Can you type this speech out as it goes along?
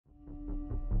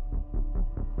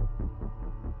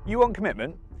You want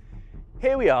commitment?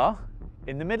 Here we are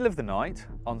in the middle of the night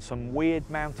on some weird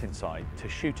mountainside to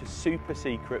shoot a super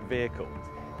secret vehicle,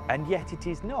 and yet it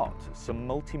is not some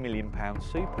multi-million-pound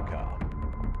supercar.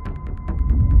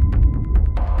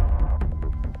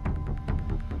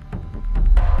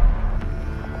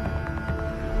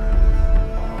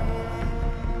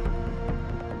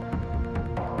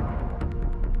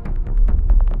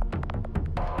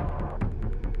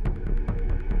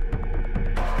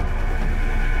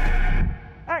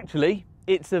 Actually,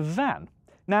 it's a van.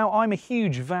 Now, I'm a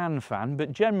huge van fan,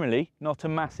 but generally not a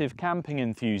massive camping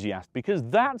enthusiast, because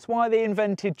that's why they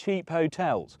invented cheap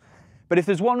hotels. But if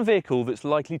there's one vehicle that's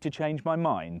likely to change my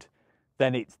mind,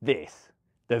 then it's this,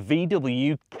 the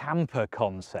VW camper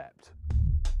concept.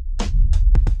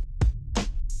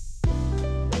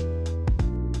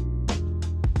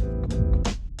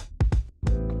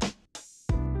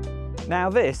 Now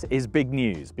this is big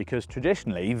news because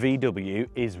traditionally VW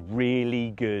is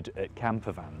really good at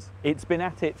camper vans. It's been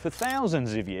at it for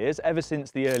thousands of years, ever since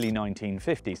the early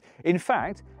 1950s. In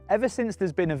fact, ever since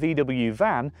there's been a VW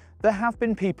van, there have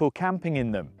been people camping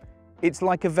in them. It's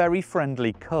like a very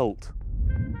friendly cult.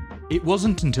 It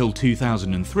wasn't until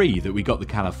 2003 that we got the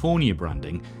California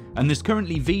branding, and there's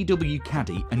currently VW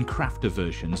Caddy and Crafter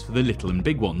versions for the little and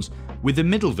big ones, with the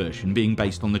middle version being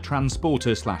based on the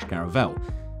Transporter/Caravelle.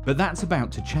 But that's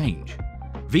about to change.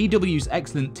 VW's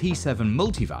excellent T7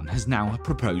 Multivan has now a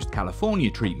proposed California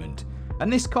treatment,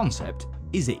 and this concept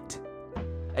is it.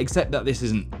 Except that this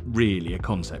isn't really a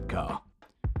concept car.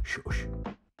 Shush.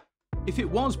 If it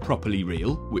was properly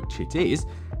real, which it is,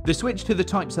 the switch to the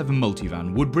Type 7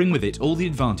 Multivan would bring with it all the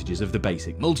advantages of the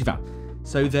basic Multivan.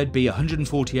 So there'd be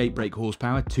 148 brake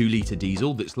horsepower 2-litre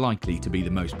diesel that's likely to be the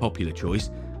most popular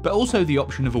choice, but also the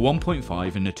option of a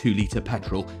 1.5 and a 2-litre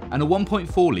petrol and a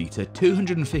 1.4-litre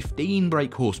 215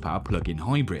 brake horsepower plug-in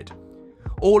hybrid.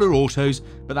 All are autos,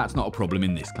 but that's not a problem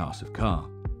in this class of car.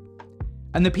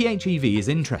 And the PHEV is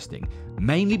interesting,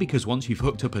 mainly because once you've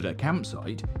hooked up at a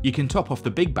campsite, you can top off the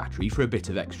big battery for a bit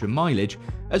of extra mileage,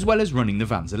 as well as running the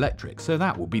van's electric, so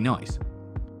that will be nice.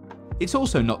 It's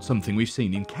also not something we've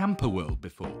seen in camper world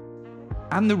before.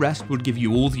 And the rest would give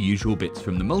you all the usual bits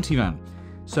from the Multivan.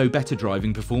 So better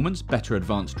driving performance, better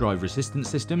advanced driver assistance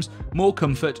systems, more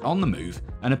comfort on the move,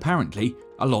 and apparently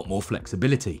a lot more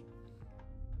flexibility.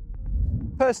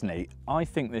 Personally, I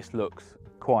think this looks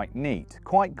quite neat,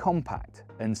 quite compact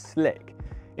and slick.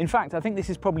 In fact, I think this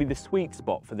is probably the sweet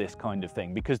spot for this kind of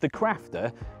thing, because the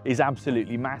Crafter is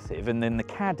absolutely massive, and then the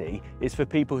Caddy is for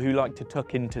people who like to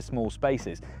tuck into small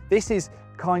spaces. This is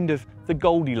kind of the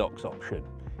Goldilocks option.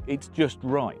 It's just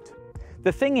right.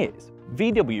 The thing is,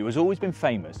 VW has always been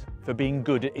famous for being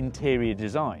good at interior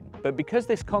design, but because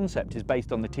this concept is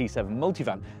based on the T7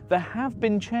 Multivan, there have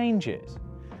been changes.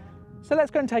 So let's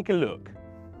go and take a look.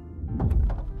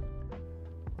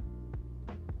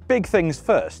 Big things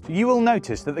first, you will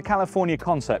notice that the California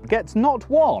concept gets not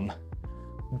one,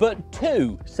 but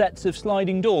two sets of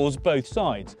sliding doors both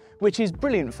sides, which is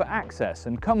brilliant for access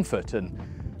and comfort and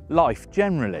life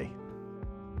generally.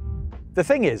 The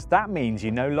thing is, that means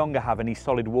you no longer have any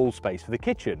solid wall space for the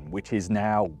kitchen, which is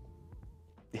now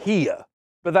here.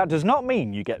 But that does not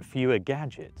mean you get fewer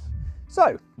gadgets.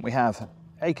 So we have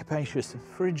a capacious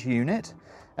fridge unit,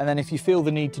 and then if you feel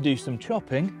the need to do some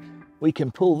chopping, we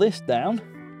can pull this down,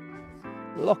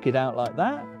 lock it out like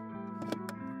that.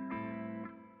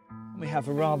 We have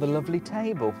a rather lovely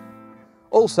table.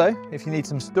 Also, if you need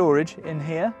some storage in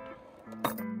here,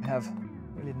 we have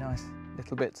really nice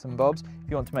little bits and bobs. If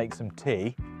you want to make some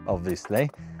tea, obviously.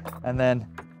 And then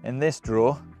in this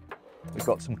drawer, we've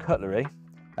got some cutlery,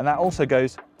 and that also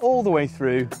goes all the way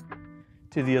through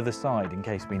to the other side in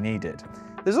case we need it.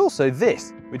 There's also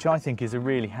this, which I think is a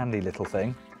really handy little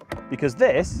thing, because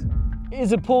this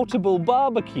is a portable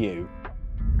barbecue.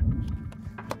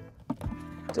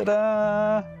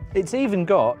 Ta-da! It's even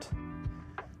got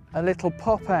a little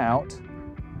pop-out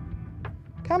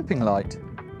camping light,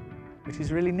 which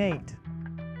is really neat.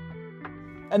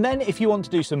 And then if you want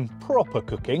to do some proper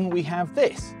cooking, we have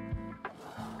this.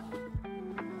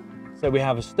 So we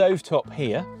have a stovetop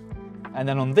here, and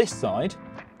then on this side,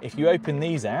 if you open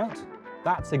these out,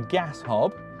 that's a gas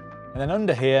hob, and then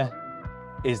under here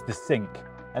is the sink.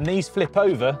 And these flip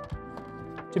over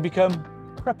to become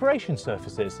preparation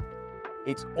surfaces.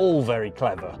 It's all very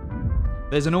clever.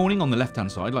 There's an awning on the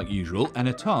left-hand side like usual, and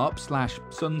a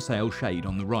tarp/sun sail shade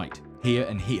on the right, here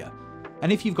and here.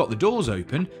 And if you've got the doors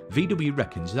open, VW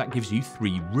reckons that gives you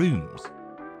 3 rooms.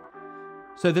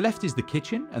 So the left is the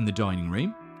kitchen and the dining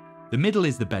room, the middle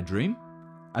is the bedroom,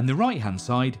 and the right-hand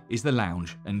side is the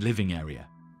lounge and living area.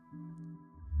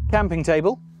 Camping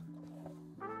table,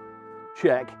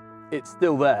 check, it's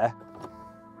still there.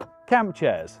 Camp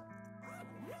chairs.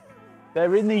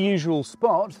 They're in the usual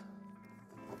spot,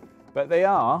 but they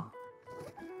are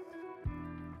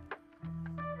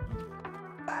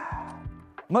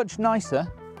much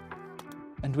nicer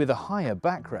and with a higher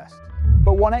backrest.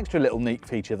 But one extra little neat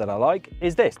feature that I like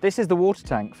is this. This is the water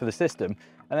tank for the system,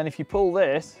 and then if you pull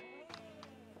this,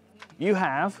 you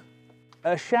have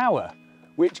a shower,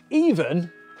 which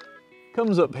even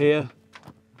comes up here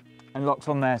and locks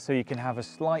on there so you can have a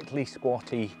slightly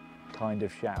squatty kind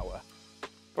of shower.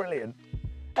 Brilliant.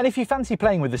 And if you fancy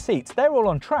playing with the seats, they're all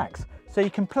on tracks, so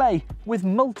you can play with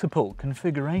multiple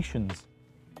configurations.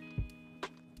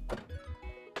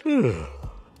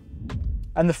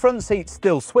 And the front seats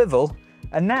still swivel,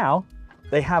 and now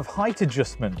they have height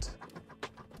adjustment.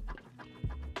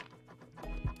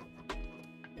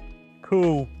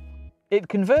 Cool. It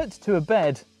converts to a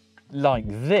bed like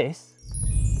this.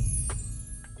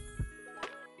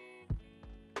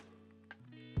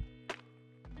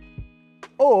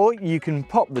 Or you can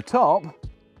pop the top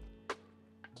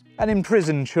and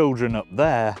imprison children up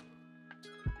there.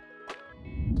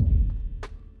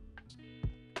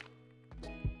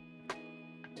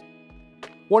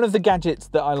 One of the gadgets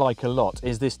that I like a lot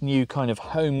is this new kind of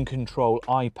home control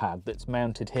iPad that's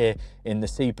mounted here in the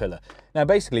C-pillar. Now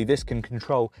basically this can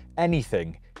control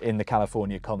anything in the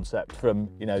California concept, from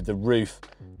the roof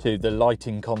to the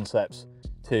lighting concepts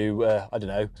to I don't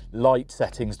know, light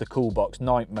settings, the cool box,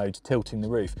 night mode, tilting the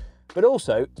roof. But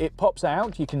also it pops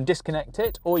out, you can disconnect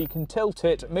it or you can tilt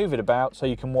it, move it about so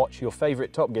you can watch your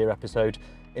favourite Top Gear episode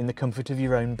in the comfort of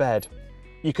your own bed.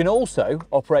 You can also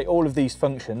operate all of these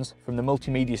functions from the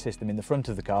multimedia system in the front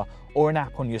of the car or an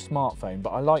app on your smartphone,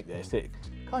 but I like this, it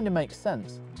kind of makes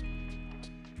sense.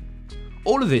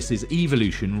 All of this is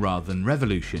evolution rather than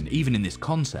revolution, even in this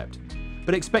concept.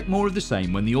 But expect more of the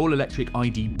same when the all-electric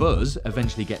id.buzz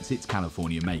eventually gets its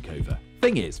California makeover.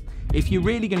 Thing is, if you're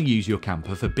really going to use your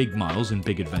camper for big miles and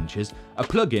big adventures, a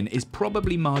plug-in is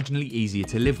probably marginally easier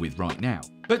to live with right now.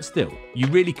 But still, you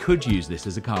really could use this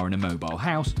as a car in a mobile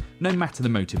house, no matter the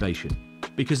motivation,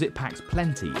 because it packs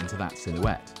plenty into that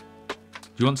silhouette. Do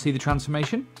you want to see the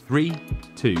transformation? 3,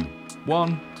 2,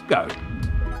 1, go!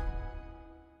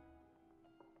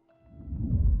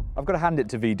 I've got to hand it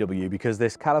to VW because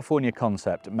this California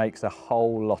concept makes a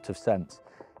whole lot of sense.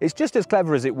 It's just as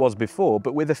clever as it was before,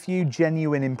 but with a few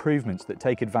genuine improvements that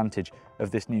take advantage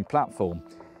of this new platform.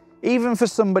 Even for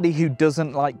somebody who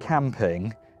doesn't like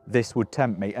camping, this would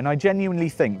tempt me, and I genuinely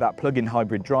think that plug-in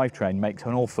hybrid drivetrain makes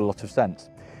an awful lot of sense.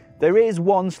 There is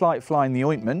one slight fly in the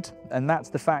ointment, and that's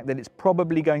the fact that it's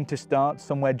probably going to start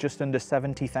somewhere just under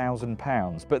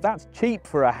 £70,000, but that's cheap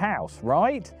for a house,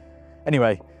 right?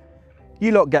 Anyway,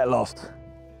 you lot get lost.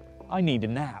 I need a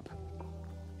nap.